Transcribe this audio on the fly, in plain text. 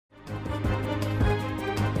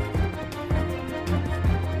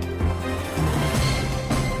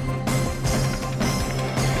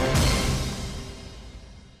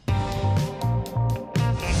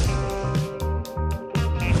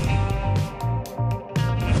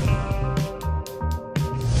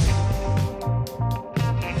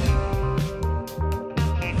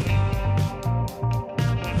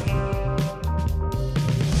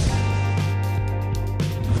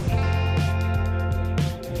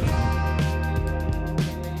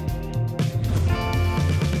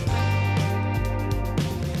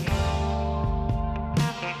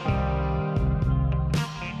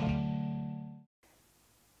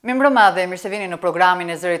Mirëmbrëma dhe mirë se vini në programin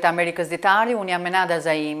e Zërit Amerikës Ditari, unë jam Menada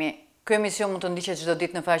Zaimi. Ky emision mund të ndiqet çdo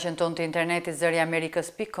ditë në faqen tonë të internetit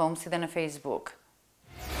zëriamerikës.com si dhe në Facebook.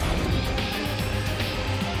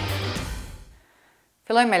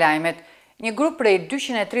 Fillojmë me lajmet. Një grup prej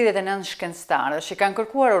 239 shkencëtarësh i kanë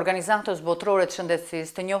kërkuar organizatës botërore të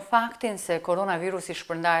shëndetësisë të njohë faktin se koronavirusi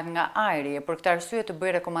shpërndahet nga ajri e për këtë arsye të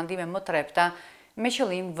bëjë rekomandime më trepta me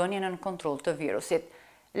qëllim vënien në kontroll të virusit.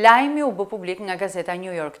 Lajmi u bë publik nga gazeta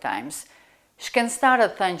New York Times.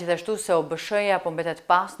 Shkencëtarët thanë gjithashtu se OBSH-ja po mbetet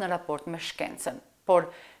pas në raport me shkencën. Por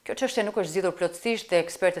kjo çështje nuk është zgjidhur plotësisht dhe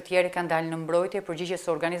ekspertët tjerë kanë dalë në mbrojtje përgjigjes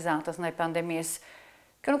së organizatës ndaj pandemisë.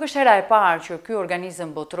 Kjo nuk është hera e parë që ky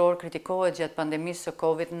organizëm botëror kritikohet gjatë pandemisë së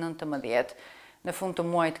COVID-19. Në fund të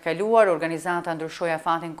muajit kaluar, organizata ndryshoi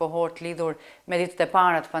afatin kohor të lidhur me ditët e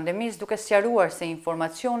para të pandemisë, duke sqaruar se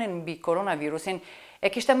informacionin mbi koronavirusin e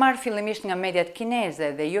kishte marrë fillimisht nga mediat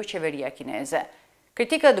kineze dhe jo qeveria kineze.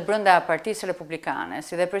 Kritikët brenda Partisë Republikane,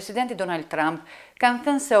 si dhe presidenti Donald Trump, kanë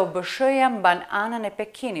thënë se OBSH-ja mban anën e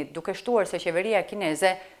Pekinit, duke shtuar se qeveria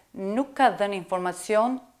kineze nuk ka dhënë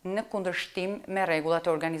informacion në kundërshtim me rregullat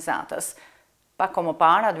e organizatës. Pak kohë më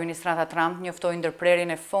parë, administrata Trump njoftoi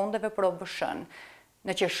ndërprerjen e fondeve për OBSH-n.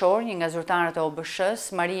 Në qershor, një nga zyrtarët e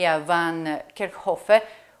OBSH-s, Maria Van Kerkhove,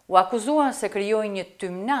 u akuzua se krijoi një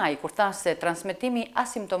tymnaj kur tha se transmetimi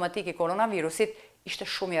asimptomatik i koronavirusit ishte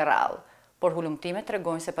shumë i rrallë, por hulumtimet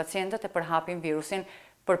tregojnë se pacientët e përhapin virusin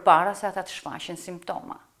përpara se ata të shfaqin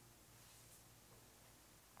simptoma.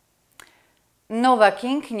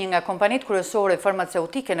 Novaking, një nga kompanitë kryesore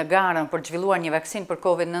farmaceutike në garën për të zhvilluar një vaksinë për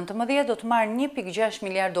COVID-19, do të marrë $1.6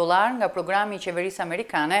 miliard nga programi i qeverisë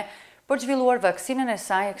amerikane për të zhvilluar vaksinën e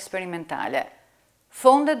saj eksperimentale.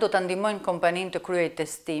 Fondet do të ndihmojnë kompaninë të kryejë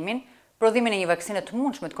testimin, prodhimin e një vaksine të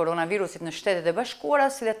mundshme të koronavirusit në Shtetet e Bashkuara,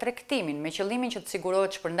 si dhe tregtimin me qëllimin që të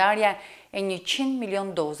sigurohet shpërndarja e 100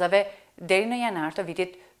 milion dozave deri në janar të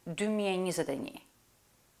vitit 2021.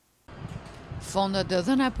 Fondet e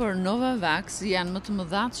dhëna për Novavax janë më të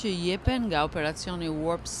mëdha që jepen nga operacioni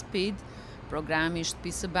Warp Speed, programi i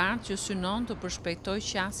shtëpisë së bardhë që synon të përshpejtojë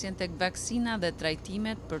qasjen tek vaksina dhe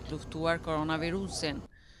trajtimet për të luftuar koronavirusin.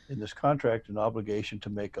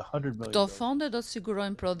 Këto fonde do të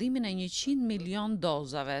sigurojnë prodhimin e 100 milion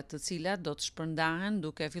dozave, të cilat do të shpërndahen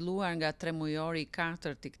duke filluar nga 3 mujori i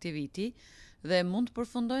 4 të këtij viti dhe mund të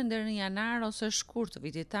përfundojnë deri në janar ose shkurt të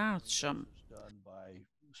vitit të ardhshëm.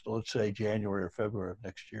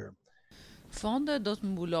 Fondet do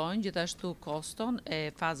të mbulojnë gjithashtu koston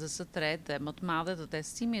e fazës së tretë dhe më të madhe të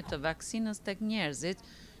testimit të vaksinës tek njerëzit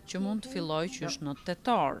që mund të fillojë qysh në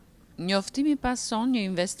tetor. Njoftimi pason një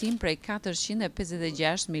investim prej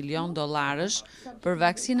 $456 milion për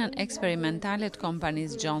vaksinën eksperimentale të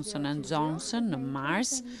kompanisë Johnson & Johnson në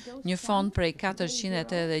mars, një fond prej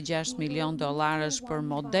 $486 milion për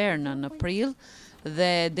Moderna në prill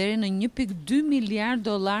dhe deri në $1.2 miliard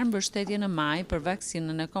mbështetje në maj për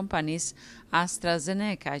vaksinën e kompanisë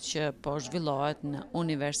AstraZeneca që po zhvillohet në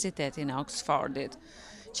Universitetin e Oxfordit.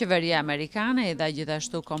 Qeveria amerikane i dha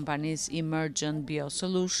gjithashtu kompanisë Emergent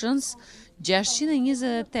Biosolutions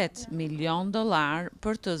 $628 milion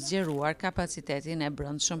për të zgjeruar kapacitetin e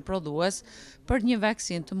brendshëm prodhues për një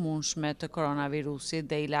vaksinë të mundshme të koronavirusit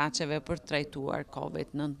dhe ilaçeve për të trajtuar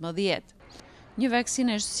COVID-19. Një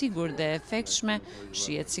vaksinë është sigurt dhe efektshme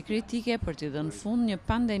shihet si kritike për t'i dhënë fund një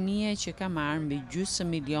pandemie që ka marrë mbi gjysmë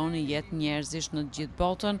milioni jetë njerëzish në të gjithë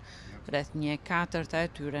botën, rreth 1/4 e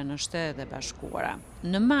tyre në Shtetet e Bashkuara.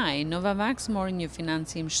 Në maj, Novavax mori një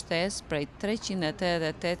financim shtesë prej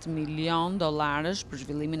 $388 milion për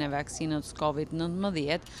zhvillimin e vaksinës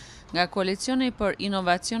COVID-19 nga Koalicioni për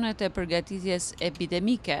Inovacionet e Përgatitjes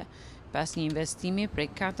Epidemike, pas një investimi prej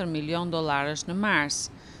 $4 milion në mars.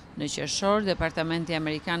 Në qershor, Departamenti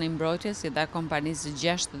Amerikan i Mbrojtjes i dha kompanisë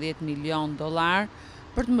 $60 milion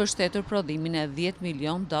për të mbështetur prodhimin e 10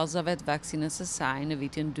 milion dozave të vaksinës së saj në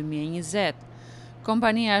vitin 2020.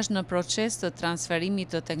 Kompania është në proces të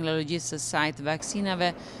transferimit të teknologjisë së saj të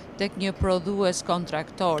vaksinave tek një prodhues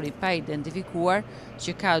kontraktor i pa identifikuar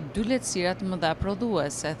që ka 2 lehtësira të mëdha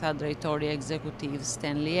prodhuese, tha drejtori ekzekutiv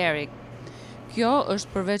Stanley Eric. Kjo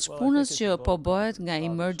është përveç punës që po bëhet nga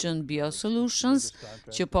Emergent Biosolutions,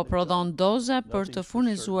 që po prodhon doza për të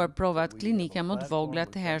furnizuar provat klinike më të vogla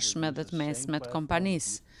të hershme dhe të mesme të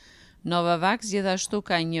kompanisë. Novavax gjithashtu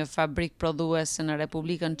ka një fabrik prodhuese në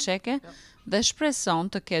Republikën Çeke dhe shpreson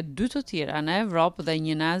të ketë 2 të tjera në Evropë dhe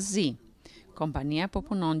një në Azi. Kompania po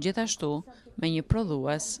punon gjithashtu me një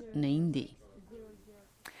prodhues në Indi.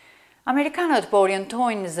 Amerikanët po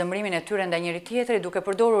orientojnë zemrimin e tyre ndaj njëri tjetrit duke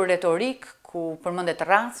përdorur retorik ku përmendet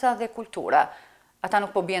raca dhe kultura. Ata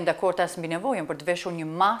nuk po bien dakord as mbi nevojën për të veshur një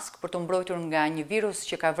maskë për të mbrojtur nga një virus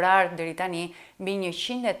që ka vrarë deri tani mbi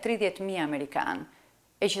 130.000 amerikanë.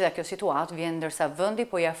 E gjitha kjo situatë vjen ndërsa vendi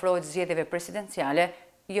po i afrohet zgjedhjeve presidenciale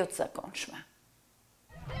jo të zakonshme.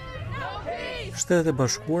 Shtetet e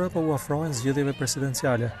Bashkuara po u afrohen zgjedhjeve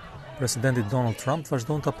presidenciale. Presidenti Donald Trump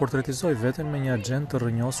vazhdon ta portretizojë veten me një agjend të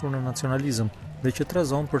rrënjosur në nacionalizëm dhe që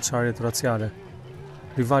trazon përçarjet raciale.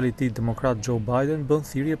 Rivali i tij demokrat Joe Biden bën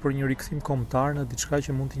thirrje për një rikthim kombëtar në diçka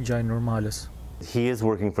që mund t'i ngjajë normales. He is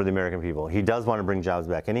working for the American people. He does want to bring jobs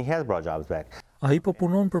back and he has brought jobs back. Ai po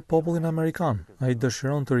punon për popullin amerikan. Ai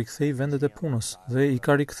dëshiron të rikthejë vendet e punës dhe i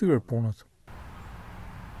ka rikthyer punët.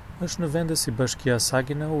 Është në vende si Bashkia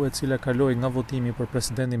Saginaw, e cila kaloi nga votimi për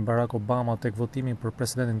presidentin Barack Obama tek votimi për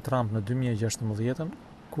presidentin Trump në 2016,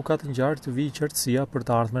 ku ka të ngjarë të vijë qartësia për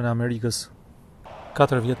të ardhmen e Amerikës.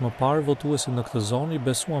 4 vjet më parë, votuesit në këtë zonë i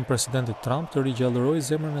besuan presidentit Trump të rigjallërojë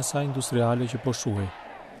zemrën e saj industriale që po shuhej.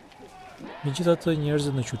 Megjithatë,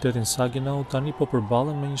 njerëzit në qytetin Saginaw tani po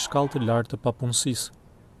përballen me një shkallë të lartë të papunësisë.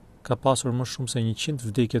 Ka pasur më shumë se 100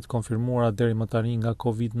 vdekje të konfirmuara deri më tani nga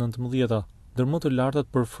COVID-19, ndër më të lartat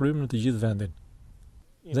për frym në të gjithë vendin.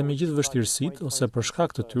 Dhe me gjithë vështirësitë ose për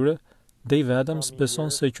shkak të tyre, Dave Adams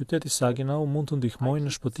beson se qyteti Saginaw mund të ndihmojë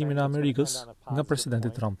në shpëtimin e Amerikës nga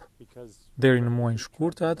presidenti Trump. Deri në muajin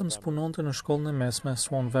shkurt, Adams punonte në shkollën e mesme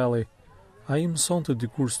Swan Valley. Ai mësonte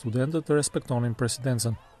dikur studentët të respektonin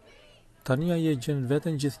presidencën. Tani ai e gjen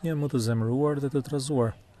veten gjithnjë më të zemëruar dhe të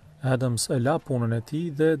trazuar. Adams e la punën e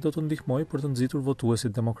tij dhe do të ndihmojë për të nxitur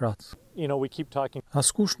votuesit demokrat.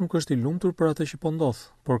 Askush nuk është i lumtur për atë që po ndodh,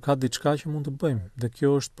 por ka diçka që mund të bëjmë, dhe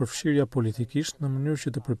kjo është përfshirja politikisht në mënyrë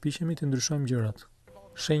që të përpiqemi të ndryshojmë gjërat.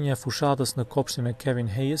 Shenja e fushatës në kopshtin e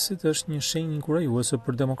Kevin Hayesit është një shenjë inkurajuese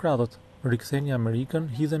për demokratët. Riktheni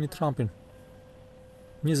Amerikën, hidheni Trumpin.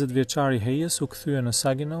 20 vjeçari Hayes u kthye në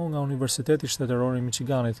Saginaw nga Universiteti Shtetëror i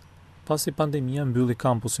Michiganit, pasi pandemia mbylli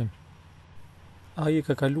kampusin. Ai e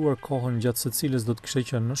ka kaluar kohën gjatë së cilës do të kishte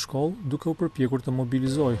qenë në shkollë, duke u përpjekur të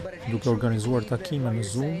mobilizojë, duke organizuar takime në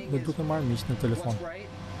Zoom dhe duke marrë miq në telefon.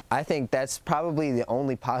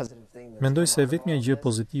 Mendoj se vetmja gjë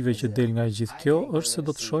pozitive që del nga gjithë kjo është se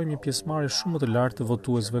do të shohim një pjesëmarrje shumë më të lartë të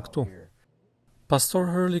votuesve këtu.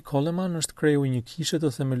 Pastor Hurley Coleman është kreu i një kishe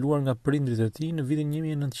të themeluar nga prindrit e tij në vitin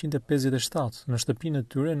 1957 në shtëpinë e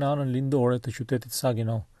tyre në anën lindore të qytetit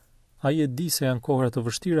Saginaw. Ai e di se janë kohra të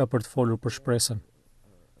vështira për të folur për shpresën.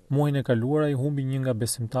 Muajin e kaluar ai humbi një nga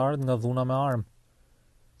besimtarët nga dhuna me armë.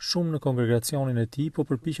 Shumë në kongregacionin e tij po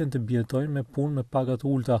përpiqen të bjetojnë me punë me paga të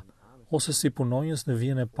ulta, ose si punonjës në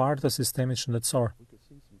vijën e parë të sistemit shëndetësor.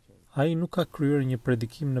 Ai nuk ka kryer një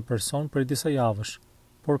predikim në person për disa javësh,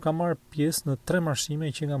 por ka marrë pjesë në 3 marshime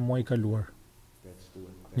që nga muaji i kaluar.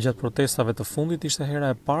 Gjatë protestave të fundit ishte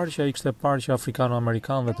hera e parë që ai kishte parë që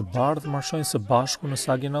afrikano-amerikanëve të bardhë marshojnë së bashku në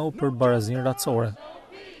Saginaw për barazinë racore.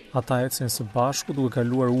 Ata ecën së bashku duke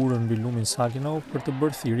kaluar urën mbi lumin Saginaw për të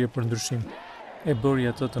bërë thirrje për ndryshim. E bëri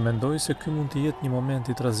atë të mendoj se ky mund të jetë një moment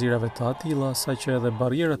i trazirave të atilla, saqë edhe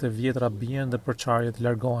barrierat e vjetra bien dhe përçarjet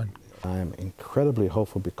largohen. I am incredibly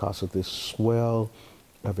hopeful because of this swell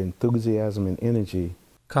of enthusiasm and energy.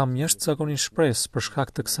 Kam jashtëzakonisht shpresë për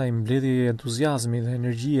shkak të kësaj mbledhjeje entuziazmi dhe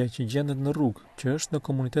energjie që gjendet në rrugë, që është në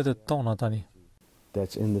komunitetet tona tani.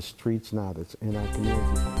 That's in the streets now, that's in our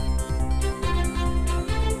community.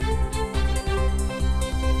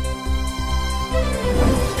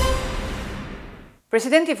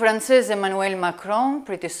 Presidenti francez Emmanuel Macron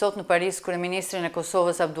priti sot në Paris kryeministrin e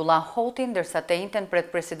Kosovës Abdullah Hotin, ndërsa të njëjtën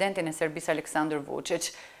pret presidentin e Serbisë Aleksandar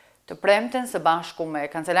Vučić. Të premten së bashku me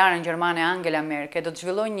kancelaren gjermane Angela Merkel do të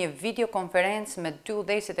zhvillojnë një videokonferencë me 2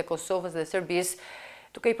 udhëheqësit e Kosovës dhe Serbisë,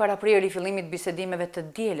 duke i paraprirë rifillimit bisedimeve të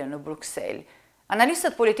dielën në Bruksel.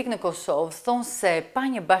 Analistët politik në Kosovë thonë se pa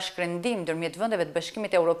një bashkërendim ndërmjet vendeve të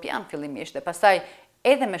Bashkimit Evropian fillimisht dhe pastaj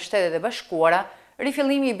edhe me Shtetet e Bashkuara,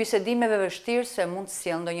 rifillimi i bisedimeve vështirë se mund të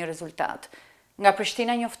sjellë ndonjë rezultat. Nga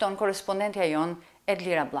Prishtina njofton korrespondentja jon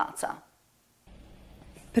Edlira Blaca.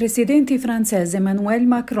 Presidenti francez Emmanuel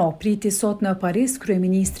Macron priti sot në Paris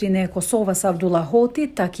kryeministrin e Kosovës Abdullah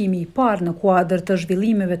Hotit, takimi i parë në kuadër të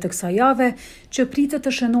zhvillimeve të kësaj jave që pritet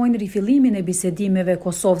të shënojnë rifillimin e bisedimeve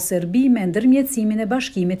Kosovë-Serbi me ndërmjetësimin e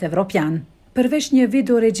Bashkimit Evropian. Përveç një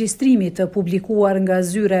video regjistrimi të publikuar nga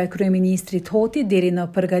zyra e kryeministrit Hotit deri në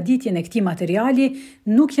përgatitjen e këtij materiali,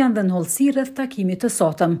 nuk janë dhënë hollësi rreth takimit të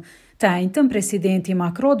sotëm. Të njëjtën presidenti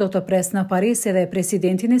Macron do të pres në Paris edhe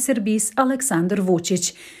presidentin e Serbisë Aleksandar Vučić.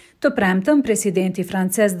 Të premtëm, presidenti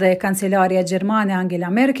francez dhe kancelaria gjermane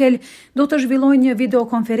Angela Merkel do të zhvillojnë një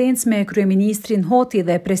videokonferencë me kryeministrin Hoti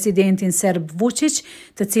dhe presidentin serb Vučić,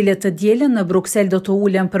 të cilët të dielën në Bruksel do të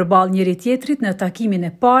ulen përballë njëri tjetrit në takimin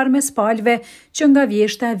e parë mes palëve që nga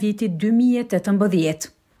vjeshta e vitit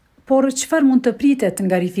 2018. Por çfarë mund të pritet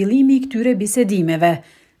nga rifillimi i këtyre bisedimeve?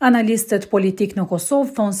 Analistët politik në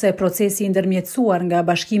Kosovë thonë se procesi i ndërmjetësuar nga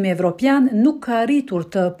Bashkimi Evropian nuk ka arritur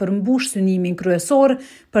të përmbush synimin kryesor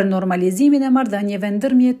për normalizimin e marrëdhënieve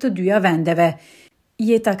ndërmjet të dyja vendeve.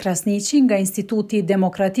 Jeta Krasniqi nga Instituti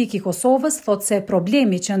Demokratik i Kosovës thotë se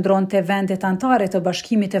problemi qëndron te vendet anëtare të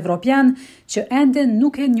Bashkimit Evropian që ende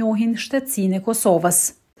nuk e njohin shtetësinë e Kosovës.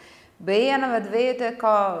 BE-ja në vetvete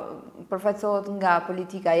ka përfaqësohet nga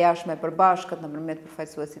politika jashtme e përbashkët nëpërmjet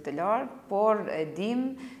përfaqësuesit të lartë, por e dim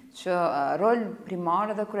që rol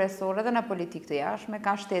primar dhe kryesor edhe në politikë të jashtme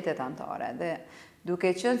kanë shtetet anëtare. Dhe duke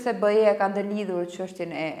qenë se BE-ja ka ndërlidhur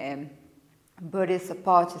çështjen e bërjes së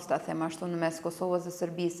paqes, ta them ashtu, në mes Kosovës dhe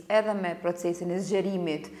Serbisë, edhe me procesin e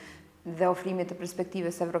zgjerimit dhe ofrimit të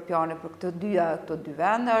perspektivës evropiane për këto dy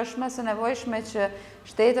vende, është më së nevojshme që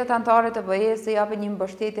shtetet anëtare të BE-s të japin një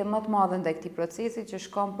mbështetje më të madhe ndaj këtij procesi që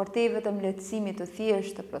shkon përtej vetëm lehtësimit të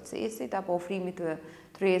thjeshtë të procesit apo ofrimit të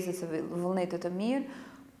tryezës së vullnetit të mirë,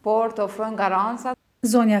 por të ofrojnë garanca.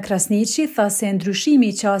 Zonja Krasniqi tha se ndryshimi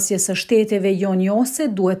i qasjes së shteteve jonjose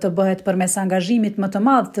duhet të bëhet përmes angazhimit më të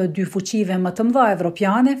madh të dy fuqive më të mëdha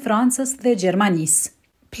evropiane, Francës dhe Gjermanisë.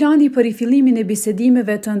 Plani për rifillimin e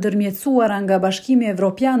bisedimeve të ndërmjetësuara nga Bashkimi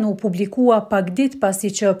Evropian u publikua pak ditë pasi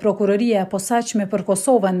që Prokuroria e Posaçme për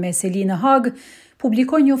Kosovën me seli në Hag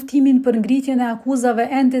publikoi njoftimin për ngritjen e akuzave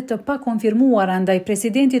ende të pakonfirmuara ndaj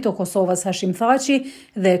presidentit të Kosovës Hashim Thaçi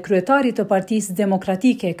dhe kryetarit të Partisë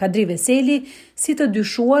Demokratike Kadri Veseli si të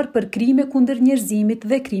dyshuar për krime kundër njerëzimit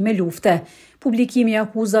dhe krime lufte. Publikimi i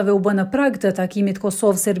akuzave u bë në prag të takimit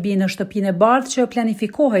Kosovë-Serbi në shtëpinë e bardhë që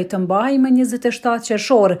planifikohej të mbahej më 27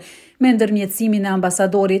 qershor, me ndërmjetësimin e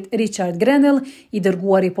ambasadorit Richard Grenell, i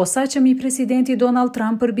dërguar i posaçëm i presidenti Donald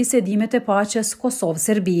Trump për bisedimet e paqes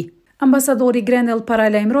Kosovë-Serbi. Ambasadori Grenell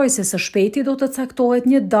paralajmëroi se së shpejti do të caktohet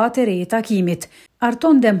një datë e re e takimit.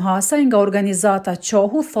 Arton Demhasaj nga organizata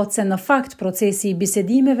Qohu thotë se në fakt procesi i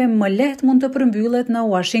bisedimeve më lehtë mund të përmbyllet në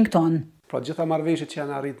Washington. Pra gjitha marrëveshjet që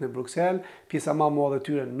janë arritur në Bruksel, pjesa më e madhe e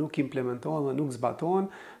tyre nuk implementohen dhe nuk zbatohen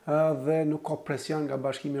dhe nuk ka presion nga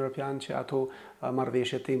Bashkimi Evropian që ato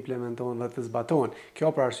marrëveshje të implementohen dhe të zbatohen. Kjo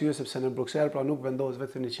për arsye sepse në Bruksel pra nuk vendos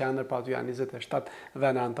vetëm një qendër, pa aty janë 27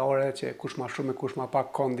 vende anëtare që kush më shumë e kush më pak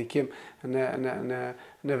ka ndikim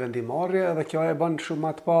në vendimarrje dhe kjo e bën shumë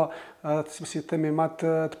më të më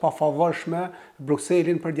të pafavorshme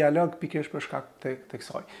Brukselin për dialog pikërisht për shkak të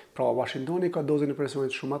kësaj. Pra Washingtoni ka dozën e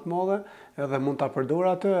presionit shumë më të madhe edhe mund ta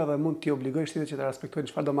përdorë atë edhe mund t'i obligojë shtetet që të respektojnë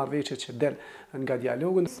çfarë do marrëveshje që del nga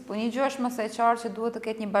dialogu. Po një gjë është më së qartë që duhet të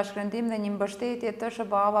ketë një bashkërendim dhe një mbështetje të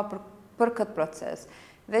SBA-va për këtë proces.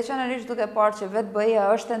 Veçanërisht duke parë që vetë BE-ja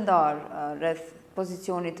është e ndarë rreth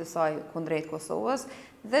pozicionit të saj kundrejt Kosovës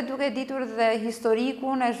dhe duke ditur dhe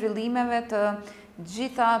historikun e zhvillimeve të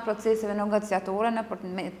gjitha proceseve negociatore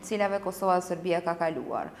në cilave Kosova dhe Serbia ka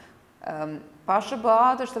kaluar. Pa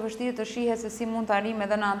SBA është të vështirë të shihet se si mund të arrijmë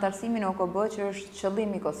edhe në antarësimin e OKB që është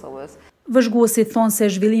qëllimi i Kosovës. Vëzhguesit thonë se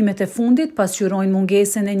zhvillimet e fundit pasqyrojnë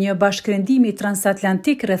mungesën e një bashkërendimi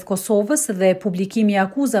transatlantik rreth Kosovës dhe publikimi i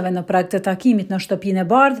akuzave në prag të takimit në shtëpinë e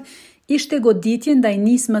bardhë ishte goditje ndaj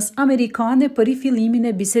nismës amerikane për rifillimin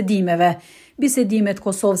e bisedimeve. Bisedimet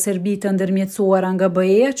Kosovë-Serbi të ndërmjetësuara nga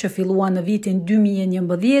BE-ja që filluan në vitin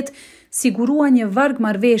 2011 siguruan një varg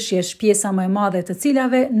marrëveshjesh, pjesa më e madhe të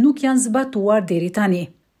cilave nuk janë zbatuar deri tani.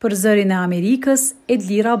 Për Zërin e Amerikës,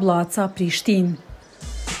 Edlira Blaca, Prishtinë.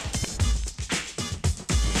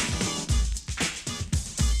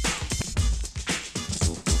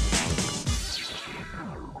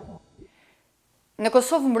 Në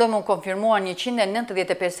Kosovë mbrëmë u konfirmuan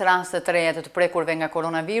 195 raste të reja të prekurve nga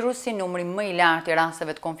koronavirusi, numri më i lartë i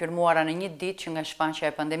rasteve të konfirmuara në një ditë që nga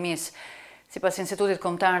shfaqja e pandemisë. Sipas Institutit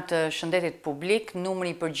Kombëtar të Shëndetit Publik,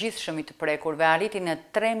 numri i përgjithshëm i të prekurve arriti në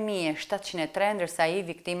 3703, ndërsa i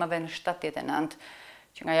viktimave në 79.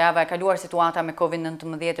 Që nga java e kaluar situata me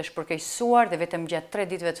COVID-19 është përkeqësuar dhe vetëm gjatë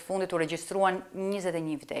 3 ditëve të fundit u regjistruan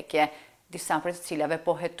 21 vdekje, disa prej të cilave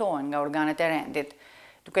po hetohen nga organet e rendit.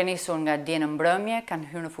 Duke nisur nga dje në mbrëmje,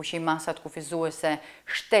 kanë hyrë në fuqi masat kufizuese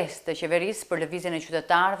shtesë të qeverisë për lëvizjen e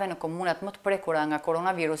qytetarëve në komunat më të prekura nga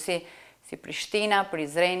koronavirusi, si Prishtina,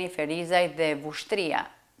 Prizreni, Ferizaj dhe Vushtria,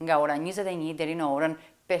 nga ora 21 deri në orën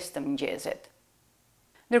 5 të mëngjesit.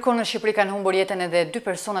 Ndërkohë në Shqipëri kanë humbur jetën edhe 2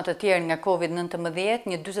 persona të tjerë nga COVID-19,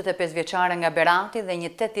 një 45 vjeçare nga Berati dhe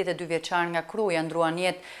një 82 vjeçar nga Kruja ndruan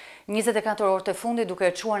jetë 24 orët e fundit duke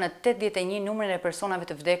e çuar në 81 numrin e personave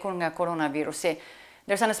të vdekur nga koronavirusi.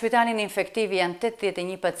 Ndërsa në spitalin infektiv janë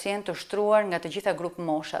 81 pacientë të shtruar nga të gjitha grup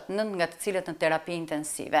moshat, 9 nga të cilët në terapi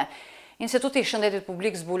intensive. Instituti i Shëndetit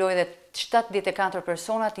Publik zbuloi edhe 74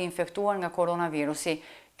 persona të infektuar nga koronavirusi,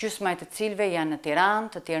 gjysma e të cilëve janë në Tiranë,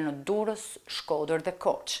 të tjerë në Durrës, Shkodër dhe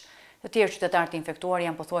Korçë. Të tjerë qytetarë të infektuar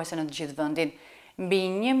janë pothuajse në të gjithë vendin. Mbi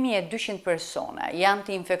 1200 persona janë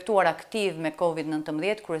të infektuar aktiv me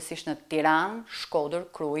COVID-19, kryesisht në Tiranë, Shkodër,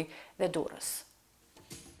 Krujë dhe Durrës.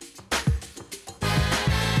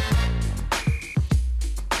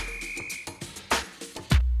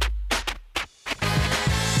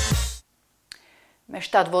 Me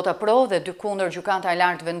 7 vota pro dhe 2 kundër, gjykata e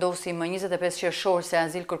lartë vendosi më 25 qershor se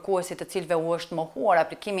azil kërkuesit të cilëve u është mohuar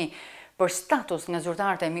aplikimi për status nga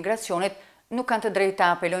zyrtarët e emigracionit nuk kanë të drejtë të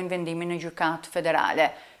apelojnë vendimin në gjykatë federale.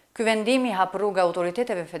 Ky vendimi hap rrugë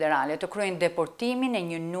autoriteteve federale të kryejnë deportimin e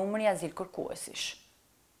një numri azil kërkuesish.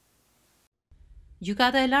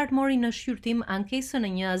 Gjykata e lartë mori në shqyrtim ankesën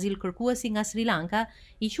e një azil kërkuesi nga Sri Lanka,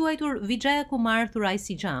 i quajtur Vijaya Kumar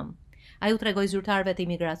Thuraisijam. Ai u tregoi zyrtarëve të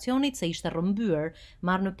imigracionit se ishte rrëmbyer,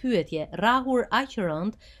 marrë në pyetje, rrahur aq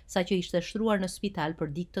rënd saqë ishte shtruar në spital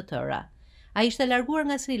për ditë të tëra. Ai ishte larguar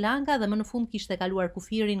nga Sri Lanka dhe më në fund kishte kaluar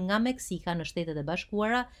kufirin nga Meksika në Shtetet e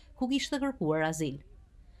Bashkuara, ku kishte kërkuar azil.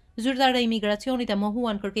 Zyrtarët e imigracionit e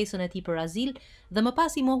mohuan kërkesën e tij për azil dhe më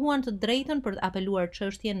pas i mohuan të drejtën për të apeluar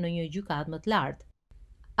çështjen në një gjykatë më të lartë.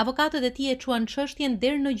 Avokatët e tij e çuan çështjen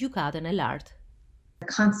deri në gjykatën e lartë. The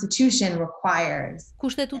Constitution requires.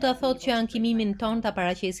 Kushtetuta thotë që ankimimin ton ta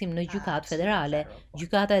paraqesim në gjykatë federale.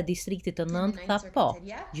 Gjykata e distriktit të 9 tha po,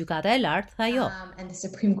 gjykata e lartë tha jo. And the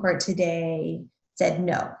Supreme Court today said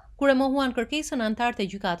no. Kur e mohuan kërkesën, anëtarët e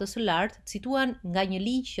gjykatës së lartë cituan nga një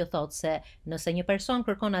ligj që thotë se nëse një person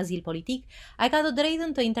kërkon azil politik, ai ka të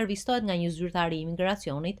drejtën të intervistohet nga një zyrtar i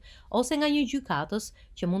imigracionit ose nga një gjykatës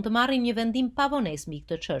që mund të marrin një vendim pavonesë mbi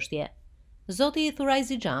këtë çështje. Zoti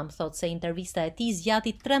Thuraisijam thotë se intervista e tij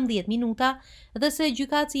zgjati 13 minuta dhe se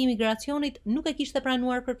gjykatësi i imigracionit nuk e kishte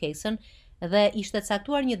pranuar kërkesën dhe ishte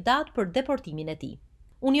caktuar një datë për deportimin e tij.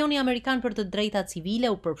 Unioni Amerikan për të drejtat civile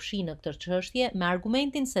u përfshi në këtë çështje me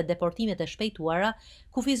argumentin se deportimet e shpejtuara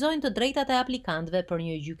kufizojnë të drejtat e aplikantëve për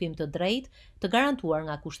një gjykim të drejtë të garantuar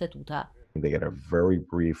nga kushtetuta.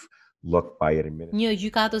 Një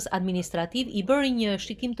gjykatës administrativ i bëri një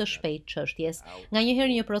shikim të shpejtë çështjes.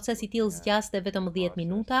 Nganjëherë një proces i tillë zgjaste vetëm 10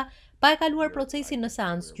 minuta, pa e kaluar procesin në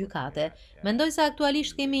seancë gjykate. Mendoj se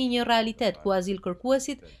aktualisht kemi një realitet ku azil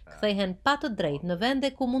kërkuesit kthehen pa të drejtë në vende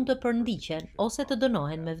ku mund të përndiqen ose të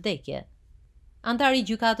dënohen me vdekje. Antari i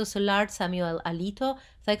gjykatës së lartë Samuel Alito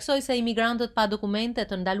theksoi se imigrantët pa dokumente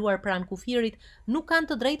të ndaluar pranë kufirit nuk kanë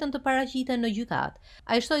të drejtën të paraqiten në gjykatë.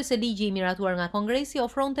 Ai shtoi se ligji i miratuar nga Kongresi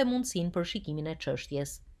ofronte mundësinë për shikimin e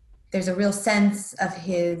çështjes. There's a real sense of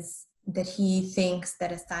his that he thinks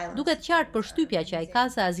that asylum. Duket qartë përshtypja që ai ka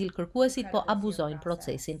se azil kërkuesit po abuzojnë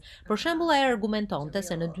procesin. Për shembull, ai argumentonte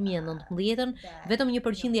se në 2019 vetëm një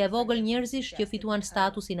përqindje e vogël njerëzish që fituan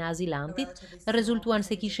statusin e azilantit rezultuan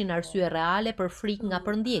se kishin arsye reale për frikë nga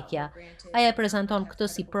përndjekja. Ai e prezanton këtë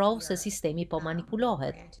si provë se sistemi po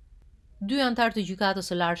manipulohet. 2 antarë të gjykatës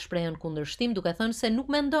së lartë shprehën kundërshtim duke thënë se nuk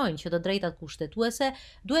mendojnë që të drejtat kushtetuese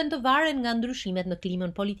duhen të varen nga ndryshimet në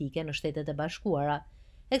klimën politike në Shtetet e Bashkuara.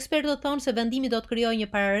 Ekspertët thonë se vendimi do të krijojë një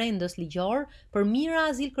pararendës ligjor për mijëra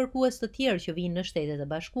azil kërkues të tjerë që vijnë në Shtetet e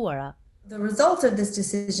Bashkuara. The result of this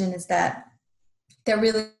decision is that there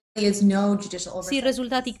really is no judicial oversight. Si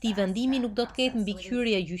rezultat i këtij vendimi nuk do të ketë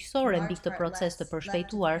mbikëqyrje gjyqësore mbi këtë proces të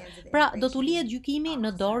përshpejtuar, pra do t'u lihet gjykimi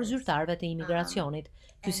në dorë zyrtarëve të imigracionit.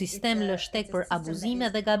 Ky sistem lë shtek për abuzime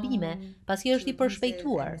dhe gabime, pasi është i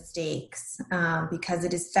përshpejtuar. Because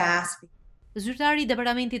it is fast. Zyrtari i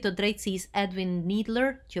Departamentit të Drejtësisë Edwin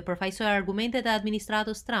Needler, që përfaqësoi argumentet e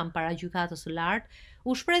administratës Trump para gjykatës së lartë,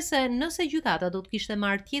 u shpreh se nëse gjykata do të kishte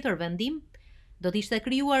marrë tjetër vendim, do të ishte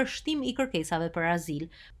krijuar shtim i kërkesave për azil.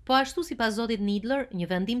 Po ashtu sipas zotit Needler, një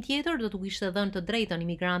vendim tjetër do t'u kishte dhënë të drejtën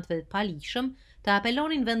imigrantëve të paligjshëm të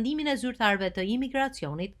apelonin vendimin e zyrtarëve të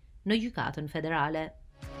imigracionit në gjykatën federale.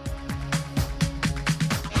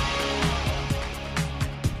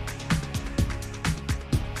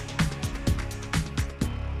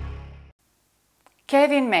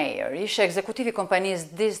 Kevin Mayer, ishte ekzekutiv i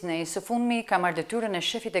kompanisë Disney, së fundmi ka marrë detyrën e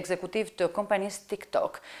shefit ekzekutiv të kompanisë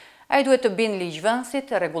TikTok. Ai duhet të bindë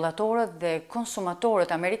ligjvënësit, regulatorët dhe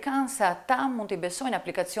konsumatorët amerikanë se ata mund t'i besojnë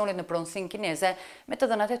aplikacionit në pronësinë kineze me të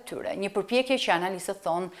dhënat e tyre, një përpjekje që analistët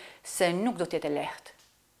thonë se nuk do t'jetë e lehtë.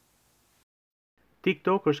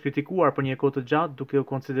 TikTok është kritikuar për një kohë të gjatë duke u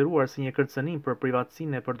konsideruar si një kërcënim për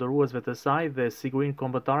privatësinë e përdoruesve të saj dhe sigurinë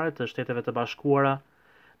kombëtare të Shteteve të Bashkuara.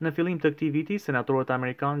 Në fillim të këtij viti, senatorët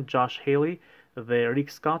amerikan Josh Haley dhe Rick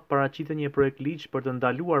Scott paraqitën një projekt ligj për të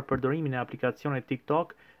ndaluar përdorimin e aplikacionit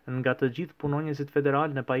TikTok nga të gjithë punonjësit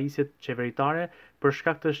federal në pajisjet qeveritare për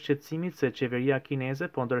shkak të shqetësimit se qeveria kineze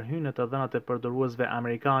po ndërhyn në të dhënat e përdoruesve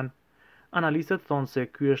amerikan. Analistët thonë se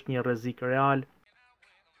ky është një rrezik real.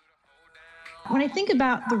 When I think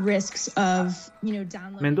about the risks of,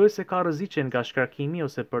 Mendoj se ka rreziqe nga shkarkimi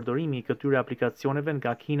ose përdorimi i këtyre aplikacioneve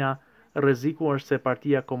nga Kina. Rreziku është se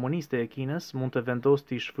Partia Komuniste e Kinës mund të vendosë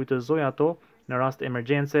të shfrytëzojë ato në rast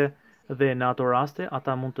emergjence dhe në ato raste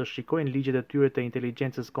ata mund të shikojnë ligjet e tyre të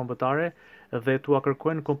inteligjencës kombëtare dhe t'ua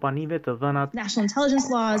kërkojnë kompanive të dhënat. national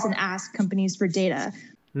intelligence laws and ask companies for data.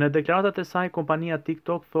 Në deklaratat e saj, kompania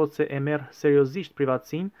TikTok thotë se e merr seriozisht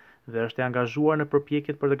privatësinë dhe është e angazhuar në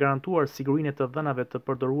përpjekjet për të garantuar sigurinë e të dhënave të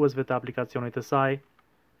përdoruesve të aplikacionit të saj.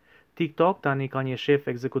 TikTok tani ka një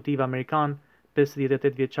shef ekzekutiv amerikan,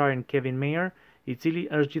 58 vjeçarin Kevin Mayer, i cili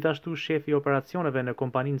është gjithashtu shefi i operacioneve në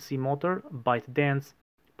kompaninë si motor ByteDance.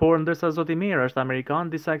 Por ndërsa zoti Mayer është amerikan,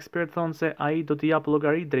 disa ekspertë thonë se ai do të japë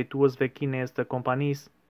llogari drejtuesve kinez të kompanisë.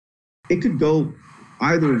 It could go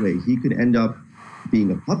either way. He could end up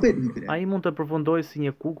being a puppet. Ai mund të përfundojë si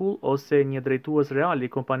një kukull ose një drejtues real i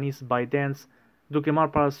kompanisë ByteDance, duke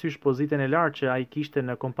marrë parasysh pozitën e lartë që ai kishte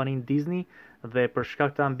në kompaninë Disney dhe për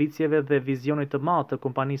shkak të ambicieve dhe vizionit të madh të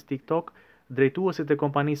kompanisë TikTok, drejtuesit e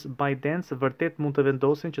kompanisë ByteDance vërtet mund të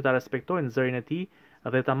vendosin që ta respektojnë zërin e tij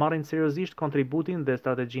dhe ta marrin seriozisht kontributin dhe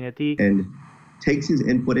strategjinë e tij. And takes his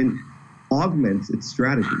input and augments its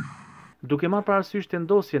strategy. Duke marrë parasysh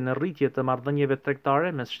vendosjen në rritje të marrëdhënieve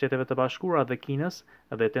tregtare mes Shteteve të Bashkuara dhe Kinës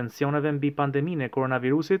dhe tensioneve mbi pandeminë e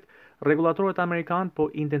koronavirusit, rregullatorët amerikanë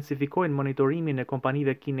po intensifikojnë monitorimin e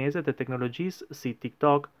kompanive kineze të teknologjisë si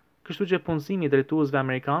TikTok. Kështu që punësimi i drejtuesve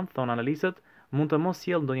amerikanë, thonë analistët, mund të mos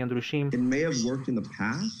sjellë ndonjë ndryshim. It may have worked in the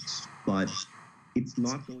past, but it's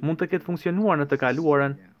not going... Mund të ketë funksionuar në të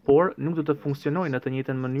kaluarën, por nuk do të funksionojë në të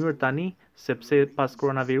njëjtën mënyrë tani, sepse pas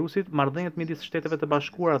koronavirusit marrëdhëniet midis Shteteve të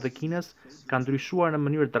Bashkuara dhe Kinës kanë ndryshuar në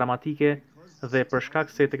mënyrë dramatike dhe për shkak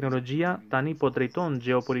se teknologjia tani po drejton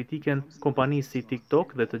geopolitikën, kompanisë si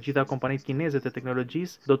TikTok dhe të gjitha kompanitë kineze të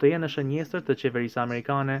teknologjisë do të jenë në shënjestër të qeverisë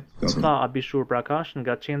amerikane, tha Abishur Prakash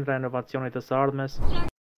nga Qendra e Inovacionit të së ardhmes.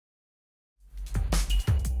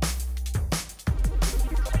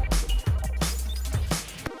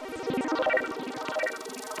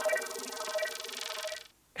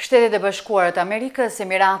 Shtetet e Bashkuara të Amerikës,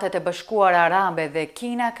 Emiratet e Bashkuara Arabe dhe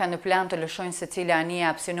Kina kanë në plan të lëshojnë secila anije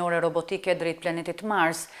hapësinore robotike drejt planetit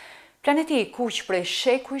Mars. Planeti i kuq prej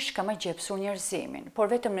shekujsh ka më gjepsur njerëzimin,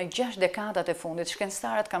 por vetëm në 6 dekadat e fundit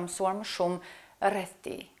shkencëtarët kanë mësuar më shumë rreth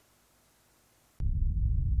tij.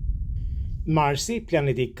 Marsi,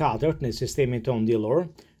 planeti i 4 në sistemin tonë diellor,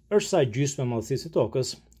 është sa gjysmë e madhësisë së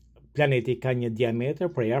Tokës. Planeti ka një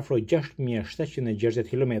diametër prej afro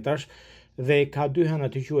 6760 kilometrash dhe ka dy hëna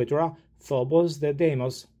të quajtura Phobos dhe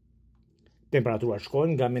Deimos. Temperaturat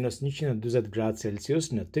shkojnë nga -140 gradë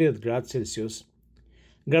Celsius në 30 gradë Celsius.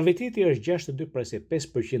 Graviteti është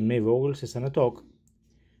 62.5% më i vogël se sa në Tokë.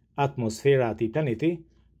 Atmosfera e atij planeti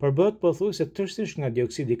përbëhet pothuajse tërësisht nga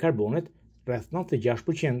dioksidi i karbonit, rreth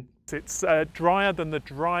 96%. It's drier than the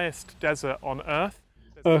driest desert on Earth.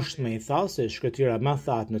 Është më i thellë se shkëtyra më e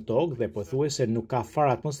thatë në Tokë dhe pothuajse nuk ka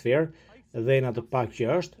fare atmosferë dhe në të pak që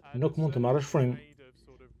është, nuk mund të marrësh frymë.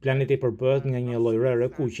 Planeti përbëhet nga një lloj rëre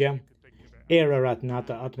kuqe. Erërat në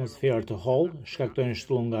atë atmosferë të hollë shkaktojnë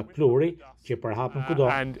shtullë nga pluri që përhapen kudo.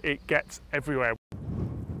 And it gets everywhere.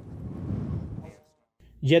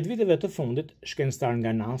 Gjatë viteve të fundit, shkencëtarë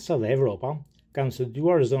nga NASA dhe Evropa kanë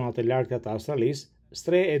studiuar zonat e largëta të Australisë,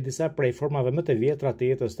 stre e disa prej formave më të vjetra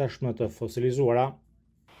të jetës tashmë të fosilizuara.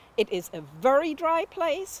 It is a very dry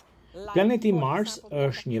place. Planeti Mars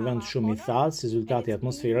është një vend shumë i thellë si rezultati i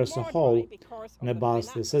atmosferës së hollë. Në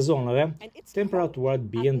bazë të sezonave, temperaturat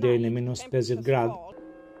bien deri në -50 gradë.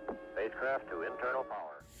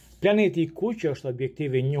 Planeti i kuq është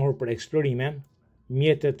objektivi i njohur për eksplorime.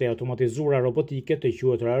 Mjetet e automatizuara robotike të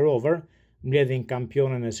quajtura rover mbledhin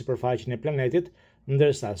kampionën në sipërfaqen e planetit,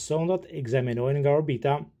 ndërsa sondat ekzaminojnë nga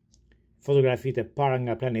orbita. Fotografitë e para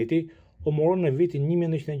nga planeti u morën në vitin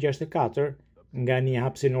 1964 nga një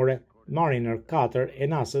hapësinore Mariner 4 e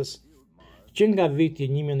NASA-s. Që nga viti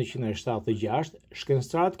 1976,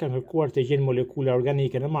 shkencëtarët kanë kërkuar të gjenë molekula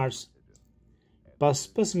organike në Mars. Pas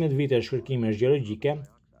 15 vitesh kërkimesh gjeologjike,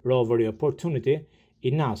 roveri Opportunity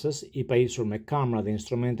i NASA-s, i pajisur me kamera dhe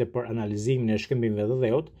instrumente për analizimin e shkëmbimeve të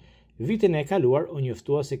dheut, vitin e kaluar u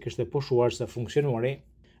njoftua se kishte pushuar së funksionuari.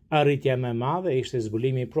 Arritja më e madhe ishte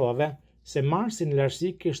zbulimi i provave se Marsi në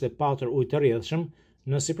lartësi kishte patur ujë të rrjedhshëm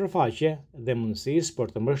në sipërfaqe dhe mundësisë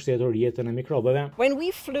për të mbështetur jetën e mikrobeve. When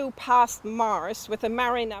we flew past Mars with a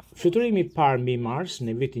Mariner... Fluturimi i parë mbi Mars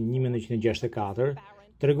në vitin 1964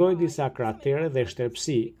 tregoi disa kratere dhe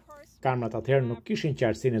shtërpsi. Kamerat atëherë nuk kishin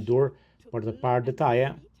qartësinë e dur për të parë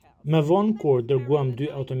detaje. Më vonë, kur dërguam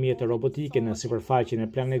 2 automjete robotike në sipërfaqen e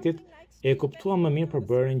planetit, e kuptuam më mirë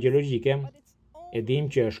përbërjen gjeologjike. E dim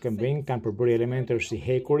që shkëmbëjnë kanë përbërje elemente si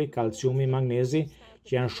hekuri, kalciumi, magnezi,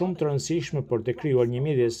 që janë shumë të rëndësishme për të krijuar një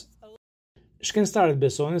midis. Shkencëtarët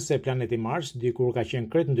besojnë se planeti Mars dikur ka qenë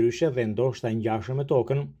krejt ndryshe dhe ndoshta ngjashëm me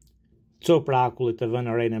Tokën. Copra akullit të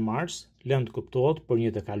vënë re në Mars lënd kuptohet për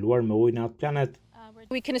një të kaluar me ujë në atë planet.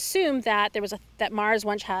 We can assume that Mars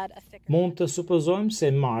once had a thicker... Mund të supozojmë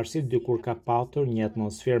se Marsi dikur ka patur një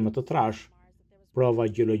atmosferë më të trashë. Prova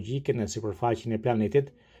gjeologjike në sipërfaqen e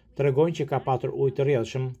planetit tregojnë që ka patur ujë të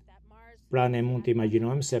rrjedhshëm. Pra ne mund të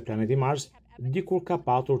imagjinojmë se planeti Mars dikur ka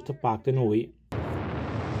patur të paktën ujë.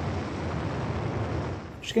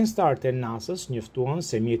 Shkencëtarët e NASA-s njoftuan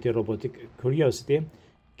se mjeti robotik Curiosity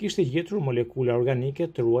kishte gjetur molekula organike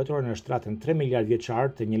të ruajtura në shtratën 3 miliard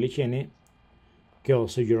vjeçar të një liqeni. Kjo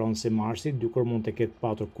sugjeron se Marsi dikur mund të ketë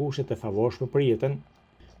patur kushte të favorshme për jetën.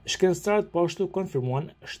 Shkencëtarët po ashtu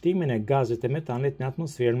konfirmuan shtimin e gazit të metanit në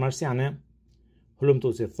atmosferën marsiane.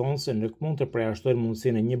 Hullumtuesit thonë se nuk mund të përjashtojnë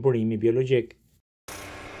mundësinë e një burimi biologjik.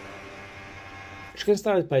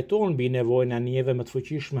 Shkencëtarët pajtohen mbi nevojën e anijeve më të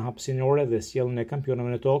fuqishme hapësinore dhe sjelljen e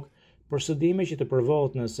kampionëve në tokë për studime që të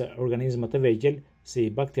provohet nëse organizma të vegjël, si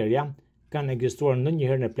bakteria, kanë ekzistuar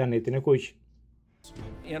ndonjëherë në planetin e kuq.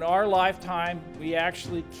 In our lifetime, we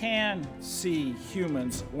actually can see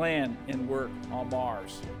humans land and work on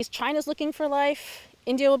Mars. China's looking for life.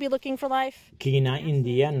 India will be looking for life. Kina,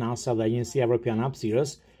 India, NASA dhe Agjencia Evropiane e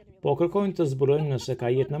Hapësirës po kërkojnë të zbulojnë nëse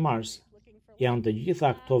ka jetë në Mars. Janë të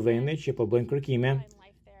gjitha këto vende që po bëjnë kërkime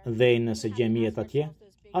dhe nëse gjejmë jetë atje,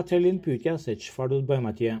 atëherë lind pyetja se çfarë do të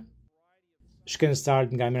bëjmë atje.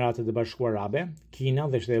 Shkencëtarët nga Emiratet e Bashkuara Arabe, Kina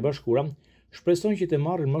dhe Shtetet e Bashkuara shpresojnë që të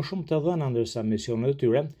marrin më shumë të dhëna ndërsa misionet e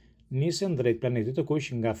tyre nisen drejt planetit të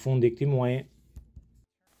kuq nga fundi i këtij muaji.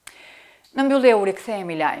 Në mbyllje u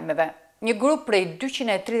rikthehemi lajmeve. Një grup prej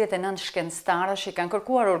 239 shkencëtarësh i kanë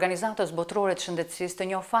kërkuar organizatës botërore të shëndetësisë të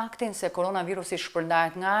njohë faktin se koronavirusi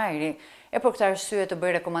shpërndahet nga ajri e për këtë arsye të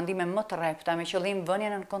bëjë rekomandime më të rrepta me qëllim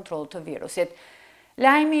vënien në kontroll të virusit.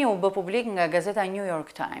 Lajmi u bë publik nga gazeta New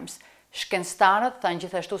York Times. Shkencëtarët thanë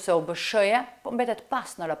gjithashtu se OBSH-ja po mbetet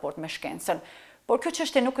pas në raport me shkencën, por kjo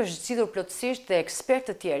çështje nuk është zgjidhur plotësisht dhe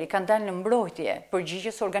ekspertë të tjerë kanë dalë në mbrojtje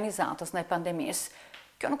përgjigjes organizatës ndaj pandemisë.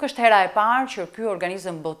 Kjo nuk është hera e parë që ky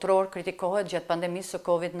organizëm botëror kritikohet gjatë pandemisë së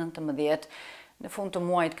COVID-19. Në fund të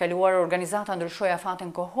muajit kaluar, organizata ndryshoi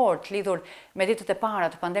afatin kohor të lidhur me ditët e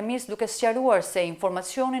para të pandemisë, duke sqaruar se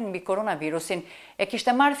informacionin mbi koronavirusin e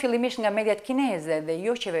kishte marrë fillimisht nga mediat kineze dhe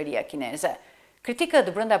jo qeveria kineze.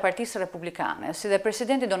 Kritikët brenda Partisë Republikane, si dhe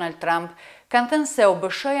presidenti Donald Trump, kanë thënë se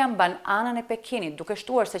OBSH-ja mban anën e Pekinit, duke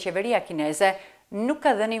shtuar se qeveria kineze nuk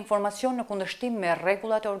ka dhënë informacion në kundërshtim me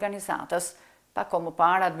rregullat e organizatës. Pa kohë më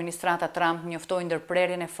parë, administrata Trump njoftoi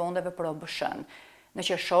ndërprerjen e fondeve për OBSH-n. Në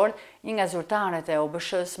qershor, një nga zyrtarët e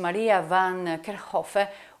OBSH-s, Maria Van Kerkhove,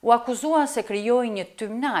 u akuzua se krijoi një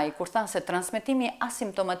tymnaj kur tha se transmetimi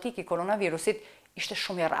asimptomatik i koronavirusit ishte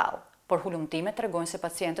shumë i rrallë, por hulumtimet tregojnë se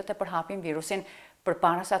pacientët e përhapin virusin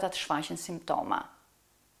përpara se ata të shfaqin simptoma.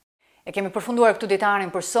 E kemi përfunduar këtu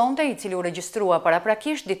ditarin për sonte, i cili u regjistrua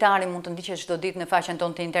paraprakisht. Ditari mund të ndiqet çdo ditë në faqen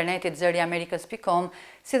tonë të internetit zëriamerikës.com,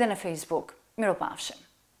 si dhe në Facebook. Miropafshim.